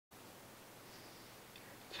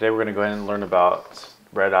Today we're going to go ahead and learn about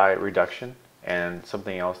red eye reduction and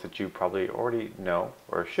something else that you probably already know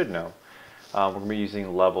or should know. We're going to be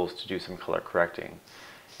using levels to do some color correcting.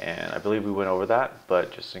 And I believe we went over that,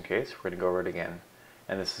 but just in case, we're going to go over it again.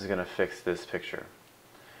 And this is going to fix this picture.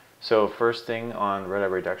 So first thing on red eye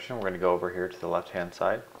reduction, we're going to go over here to the left hand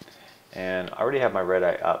side. And I already have my red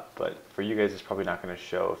eye up, but for you guys it's probably not going to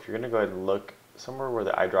show. If you're going to go ahead and look somewhere where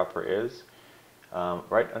the eyedropper is,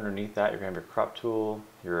 right underneath that you're going to have your crop tool,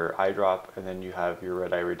 your eye drop, and then you have your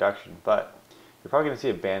red eye reduction. But you're probably going to see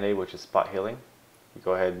a band-aid, which is spot healing. You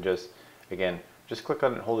go ahead and just click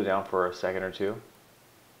on it and hold it down for a second or two,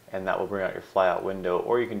 and that will bring out your flyout window,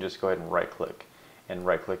 or you can just go ahead and right click, and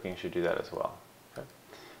right clicking should do that as well. Okay.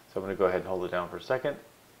 So I'm going to go ahead and hold it down for a second.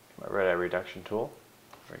 My red eye reduction tool.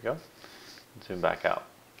 There we go. And zoom back out.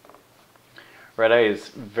 Red eye is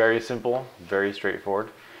very simple, very straightforward.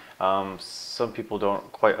 Some people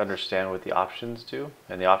don't quite understand what the options do,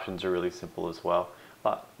 and the options are really simple as well.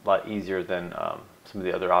 A lot easier than some of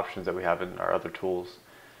the other options that we have in our other tools.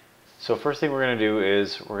 So first thing we're going to do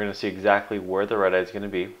is we're going to see exactly where the red eye is going to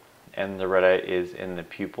be, and the red eye is in the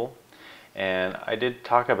pupil. And I did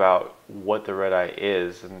talk about what the red eye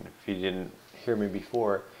is, and if you didn't hear me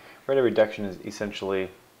before, red eye reduction is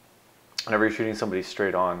essentially whenever you're shooting somebody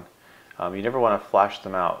straight on, you never want to flash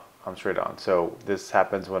them out straight on. So this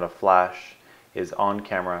happens when a flash is on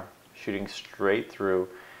camera, shooting straight through,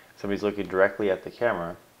 somebody's looking directly at the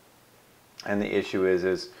camera, and the issue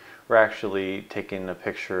is we're actually taking a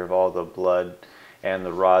picture of all the blood and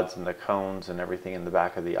the rods and the cones and everything in the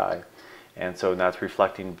back of the eye, and so that's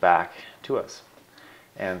reflecting back to us,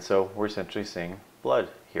 and so we're essentially seeing blood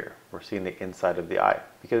here. We're seeing the inside of the eye,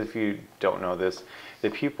 because if you don't know this,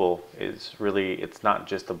 the pupil is really, it's not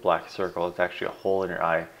just a black circle, it's actually a hole in your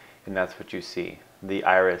eye, and that's what you see. The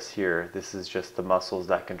iris here, this is just the muscles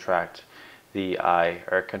that contract the eye,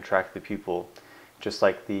 or contract the pupil, just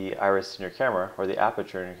like the iris in your camera, or the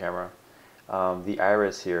aperture in your camera. The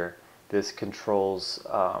iris here, this controls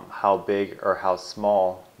how big or how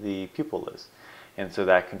small the pupil is, and so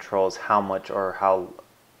that controls how much or how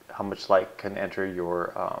much light can enter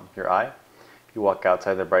your eye. If you walk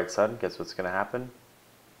outside the bright sun, guess what's going to happen?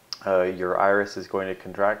 Your iris is going to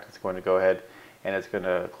contract. It's going to go ahead and it's going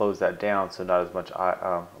to close that down, so not as much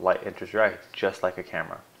light enters your eye, just like a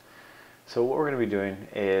camera. So what we're going to be doing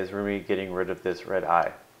is we're going to be getting rid of this red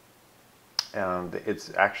eye.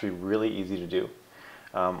 It's actually really easy to do.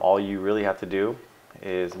 All you really have to do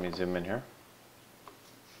is, let me zoom in here.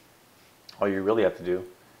 All you really have to do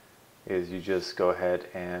is you just go ahead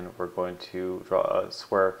and we're going to draw a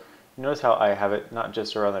square. Notice how I have it not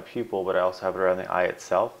just around the pupil, but I also have it around the eye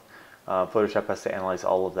itself. Photoshop has to analyze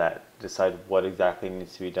all of that, decide what exactly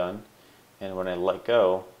needs to be done, and when I let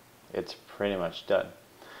go, it's pretty much done.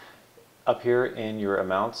 Up here in your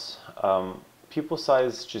amounts, pupil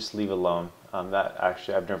size just leave alone. That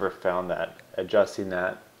actually, I've never found that adjusting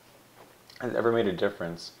that has ever made a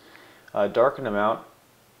difference. Darken amount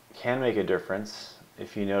can make a difference.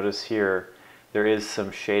 If you notice here, there is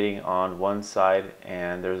some shading on one side,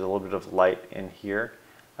 and there's a little bit of light in here,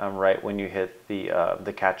 right when you hit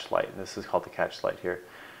the catch light. This is called the catch light here.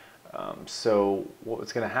 So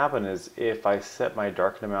what's going to happen is if I set my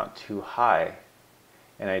darken amount too high,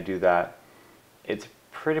 and I do that, it's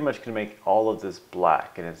pretty much going to make all of this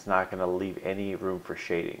black, and it's not going to leave any room for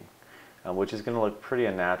shading, which is going to look pretty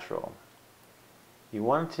unnatural. You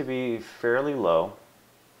want it to be fairly low,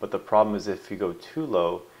 but the problem is if you go too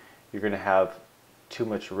low, you're going to have too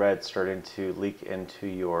much red starting to leak into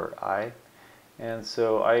your eye. And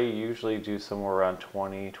so I usually do somewhere around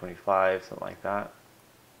 20, 25, something like that.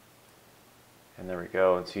 And there we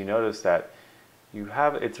go. And so you notice that you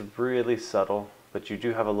have, it's really subtle, but you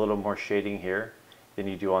do have a little more shading here than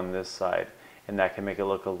you do on this side, and that can make it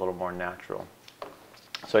look a little more natural.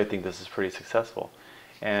 So I think this is pretty successful,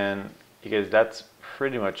 and you guys, that's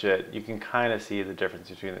pretty much it. You can kind of see the difference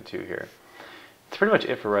between the two here. It's pretty much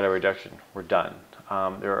it for red eye reduction. We're done.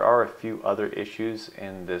 There are a few other issues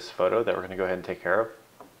in this photo that we're going to go ahead and take care of,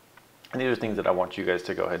 and these are things that I want you guys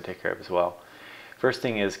to go ahead and take care of as well. First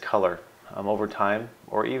thing is color. Over time,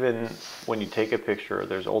 or even when you take a picture,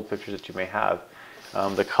 there's old pictures that you may have,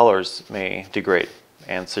 the colors may degrade,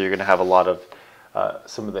 and so you're going to have a lot of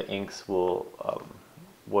some of the inks will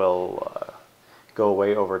go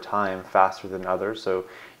away over time faster than others. So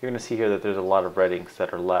you're going to see here that there's a lot of red inks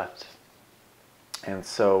that are left, and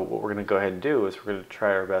so what we're going to go ahead and do is we're going to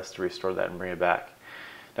try our best to restore that and bring it back.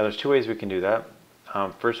 Now there's two ways we can do that.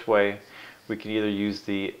 First way, we can either use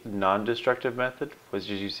the non-destructive method, which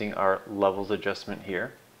is using our levels adjustment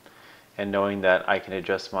here, and knowing that I can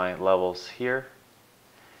adjust my levels here,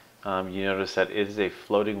 you notice that it is a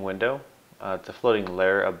floating window. It's a floating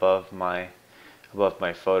layer above my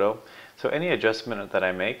photo. So any adjustment that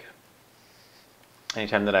I make,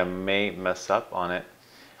 anytime that I may mess up on it,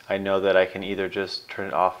 I know that I can either just turn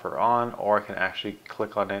it off or on, or I can actually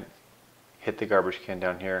click on it, hit the garbage can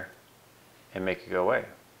down here, and make it go away.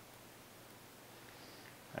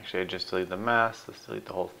 Actually, I just delete the mask. Let's delete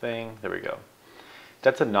the whole thing. There we go.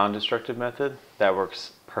 That's a non-destructive method that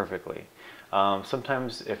works perfectly.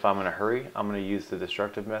 Sometimes if I'm in a hurry, I'm going to use the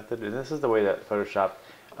destructive method, and this is the way that Photoshop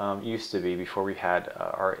used to be before we had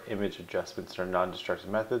our image adjustments and our non-destructive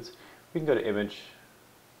methods. We can go to image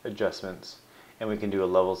adjustments and we can do a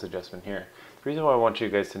levels adjustment here. The reason why I want you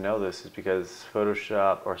guys to know this is because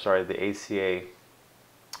Photoshop, or sorry, the ACA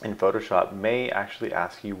in Photoshop may actually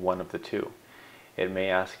ask you one of the two. It may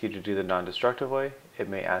ask you to do the non-destructive way. It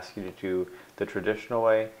may ask you to do the traditional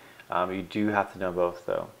way. You do have to know both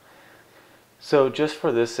though. So just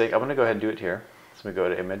for this sake, I'm going to go ahead and do it here. So I'm going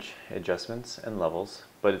to go to image adjustments and levels,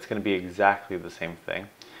 but it's going to be exactly the same thing.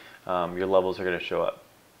 Your levels are going to show up.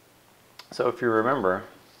 So if you remember,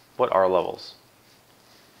 what are levels?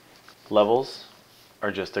 Levels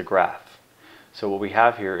are just a graph. So what we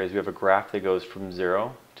have here is we have a graph that goes from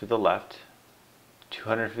 0 to the left,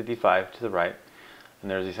 255 to the right,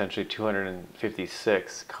 and there's essentially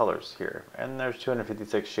 256 colors here. And there's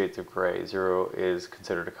 256 shades of gray. 0 is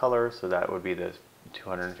considered a color, so that would be the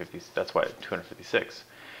 250, that's why 256.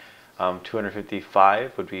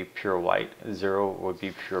 255 would be pure white, 0 would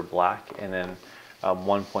be pure black, and then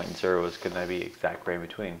 1.0 is going to be exact gray in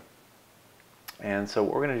between. And so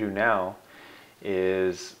what we're going to do now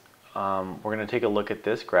is we're going to take a look at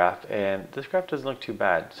this graph, and this graph doesn't look too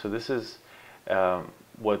bad. So this is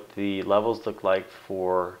what the levels look like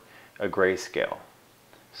for a grayscale.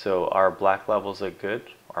 So our black levels look good,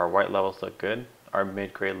 our white levels look good, our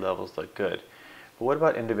mid-gray levels look good. But what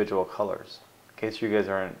about individual colors? In case you guys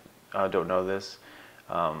don't know this,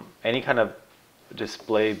 any kind of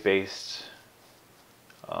display-based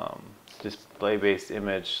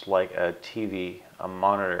image like a TV, a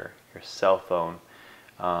monitor, your cell phone,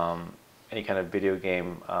 any kind of video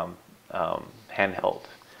game, handheld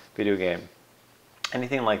video game,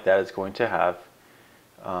 anything like that is going to have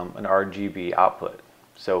an RGB output.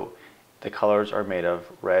 So the colors are made of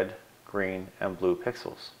red, green, and blue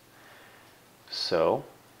pixels. So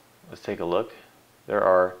let's take a look. There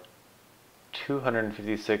are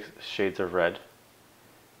 256 shades of red,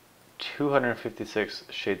 256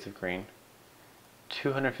 shades of green,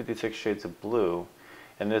 256 shades of blue,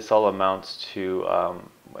 and this all amounts to,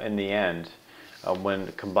 in the end,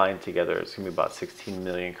 when combined together, it's going to be about 16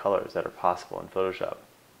 million colors that are possible in Photoshop.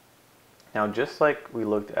 Now, just like we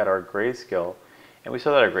looked at our grayscale, and we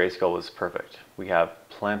saw that our grayscale was perfect. We have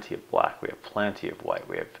plenty of black, we have plenty of white,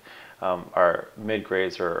 we have our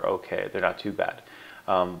mid-grays are okay, they're not too bad.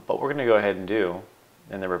 But what we're going to go ahead and do,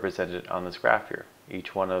 and they're represented on this graph here.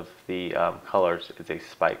 Each one of the colors is a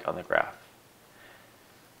spike on the graph.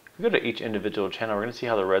 If we go to each individual channel, we're going to see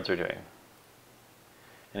how the reds are doing.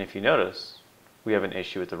 And if you notice, we have an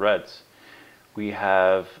issue with the reds. We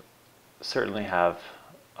certainly have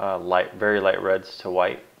very light reds to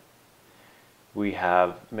white. We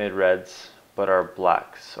have mid reds, but our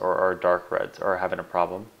blacks or our dark reds are having a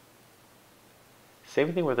problem.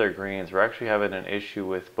 Same thing with our greens. We're actually having an issue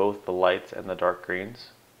with both the lights and the dark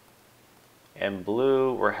greens. And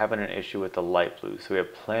blue, we're having an issue with the light blues. So we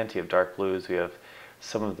have plenty of dark blues. We have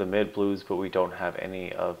some of the mid blues, but we don't have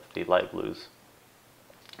any of the light blues.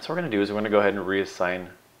 So what we're going to do is we're going to go ahead and reassign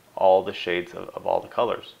all the shades of all the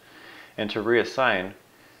colors. And to reassign,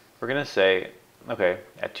 we're going to say, okay,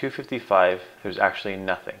 at 255, there's actually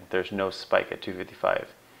nothing. There's no spike at 255.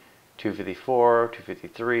 254,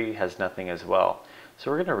 253 has nothing as well. So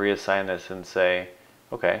we're going to reassign this and say,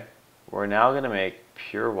 okay, we're now going to make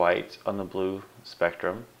pure white on the blue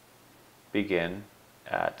spectrum begin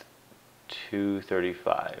at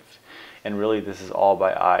 235. And really this is all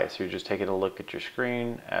by eye, so you're just taking a look at your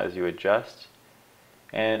screen as you adjust.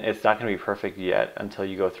 And it's not going to be perfect yet until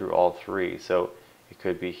you go through all three. So it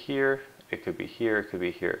could be here, it could be here, it could be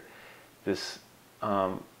here. This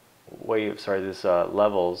levels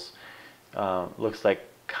looks like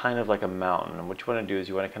kind of like a mountain. And what you want to do is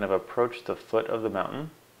you want to kind of approach the foot of the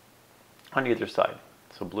mountain on either side.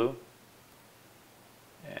 So blue,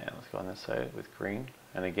 and let's go on this side with green.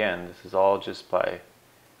 And again, this is all just by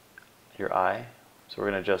your eye. So we're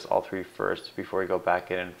going to adjust all three first before we go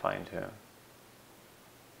back in and fine tune.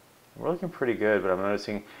 We're looking pretty good, but I'm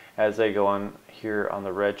noticing as I go on here on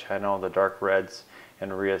the red channel, the dark reds,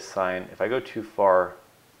 and reassign, if I go too far,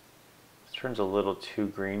 this turns a little too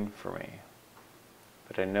green for me.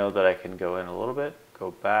 But I know that I can go in a little bit,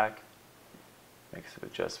 go back, make some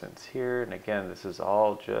adjustments here, and again, this is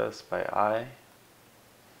all just by eye.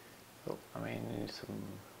 Oh, I may need some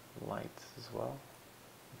lights as well.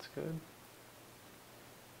 That's good.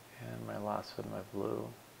 And my last one, my blue.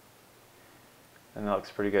 And that looks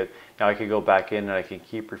pretty good. Now I can go back in and I can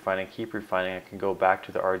keep refining. I can go back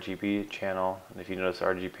to the RGB channel. And if you notice, the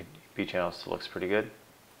RGB channel still looks pretty good.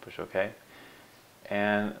 Push OK.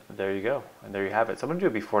 And there you go. And there you have it. So I'm going to do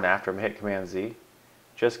it before and after. I'm going to hit Command Z,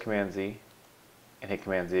 just Command Z, and hit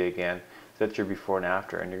Command Z again. So that's your before and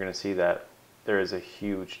after. And you're going to see that there is a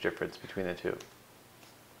huge difference between the two.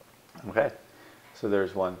 Okay, so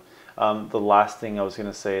there's one. The last thing I was going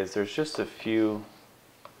to say is there's just a few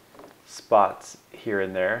spots here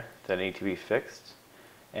and there that need to be fixed.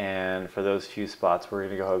 And for those few spots, we're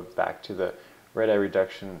going to go back to the red eye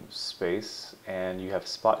reduction space, and you have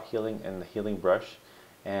spot healing and the healing brush.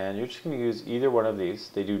 And you're just going to use either one of these.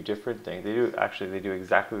 They do different things. They do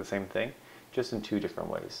exactly the same thing, just in two different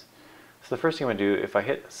ways. So the first thing I'm going to do, if I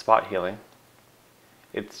hit spot healing,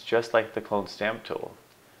 it's just like the clone stamp tool,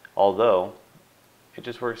 although it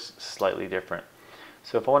just works slightly different.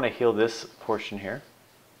 So if I want to heal this portion here,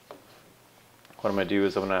 what I'm going to do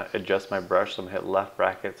is I'm going to adjust my brush. So I'm going to hit left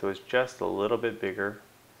bracket so it's just a little bit bigger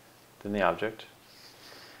than the object.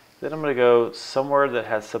 Then I'm going to go somewhere that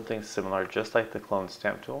has something similar, just like the clone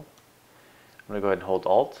stamp tool. I'm going to go ahead and hold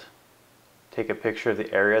Alt, take a picture of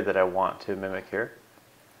the area that I want to mimic here.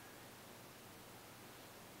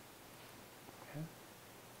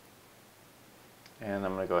 And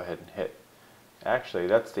I'm going to go ahead and hit, actually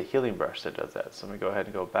that's the healing brush that does that. So I'm going to go ahead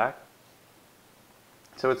and go back.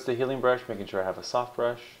 So it's the healing brush, making sure I have a soft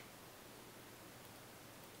brush.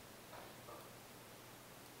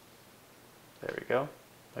 There we go.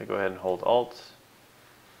 I go ahead and hold Alt.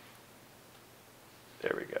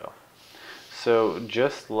 There we go. So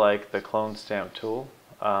just like the clone stamp tool,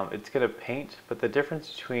 it's going to paint, but the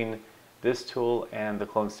difference between this tool and the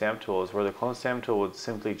clone stamp tool is where the clone stamp tool would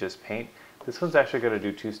simply just paint. This one's actually going to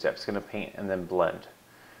do two steps. It's going to paint and then blend.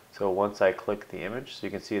 So once I click the image, so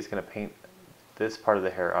you can see it's going to paint this part of the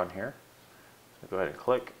hair on here. So go ahead and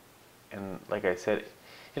click, and like I said,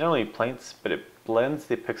 it not only paints, but it blends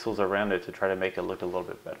the pixels around it to try to make it look a little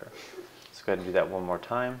bit better. Let's go ahead and do that one more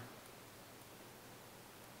time.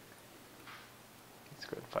 Let's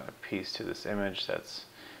go ahead and find a piece to this image that's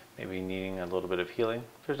maybe needing a little bit of healing.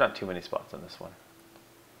 There's not too many spots on this one.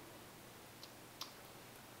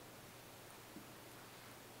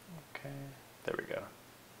 Okay, there we go.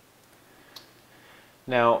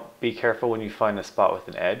 Now be careful when you find a spot with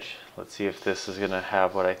an edge. Let's see if this is going to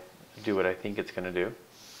have what I think it's going to do.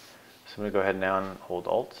 So I'm going to go ahead now and hold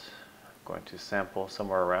Alt. I'm going to sample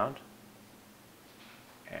somewhere around.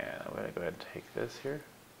 And I'm going to go ahead and take this here.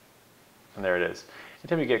 And there it is.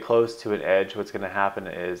 Anytime you get close to an edge, what's going to happen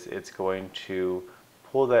is it's going to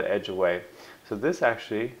pull that edge away. So this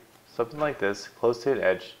actually, something like this, close to an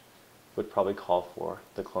edge, would probably call for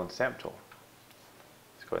the clone stamp tool.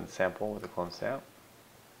 Let's go ahead and sample with the clone stamp.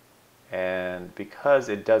 And because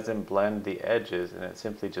it doesn't blend the edges and it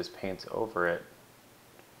simply just paints over it,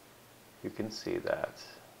 you can see that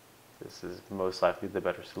this is most likely the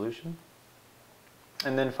better solution.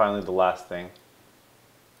 And then finally, the last thing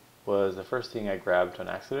was the first thing I grabbed on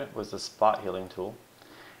accident was the spot healing tool.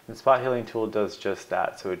 And spot healing tool does just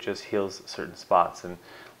that. So it just heals certain spots. And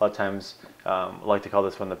a lot of times I like to call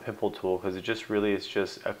this one the pimple tool because it just really is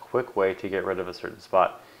just a quick way to get rid of a certain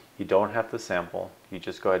spot. You don't have to sample. You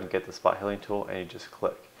just go ahead and get the spot healing tool and you just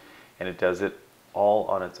click. And it does it all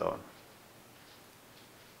on its own.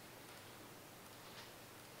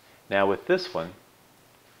 Now with this one,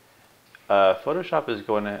 Photoshop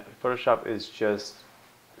is just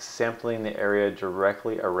sampling the area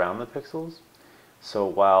directly around the pixels. So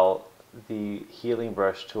while the healing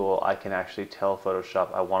brush tool, I can actually tell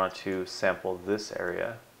Photoshop I wanted to sample this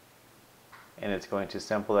area, and it's going to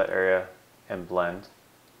sample that area and blend.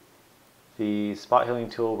 The spot healing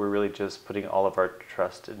tool, we're really just putting all of our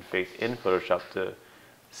trust and faith in Photoshop to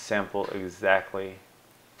sample exactly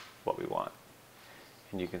what we want.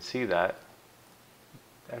 And you can see that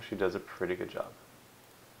it actually does a pretty good job.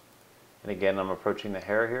 And again, I'm approaching the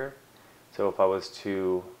hair here. So if I was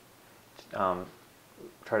to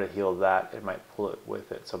try to heal that, it might pull it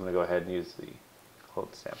with it. So I'm going to go ahead and use the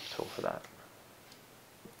clone stamp tool for that.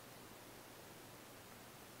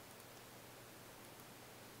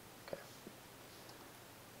 Okay.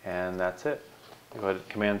 And that's it. Go ahead and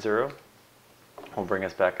Command 0. Will bring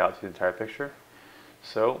us back out to the entire picture.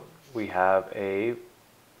 So we have a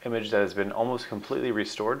image that has been almost completely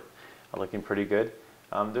restored, looking pretty good.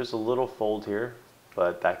 There's a little fold here,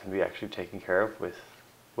 but that can be actually taken care of with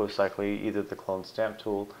most likely either the clone stamp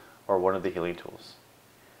tool or one of the healing tools.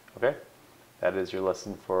 Okay, that is your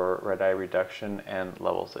lesson for red eye reduction and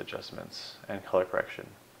levels adjustments and color correction.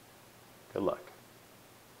 Good luck.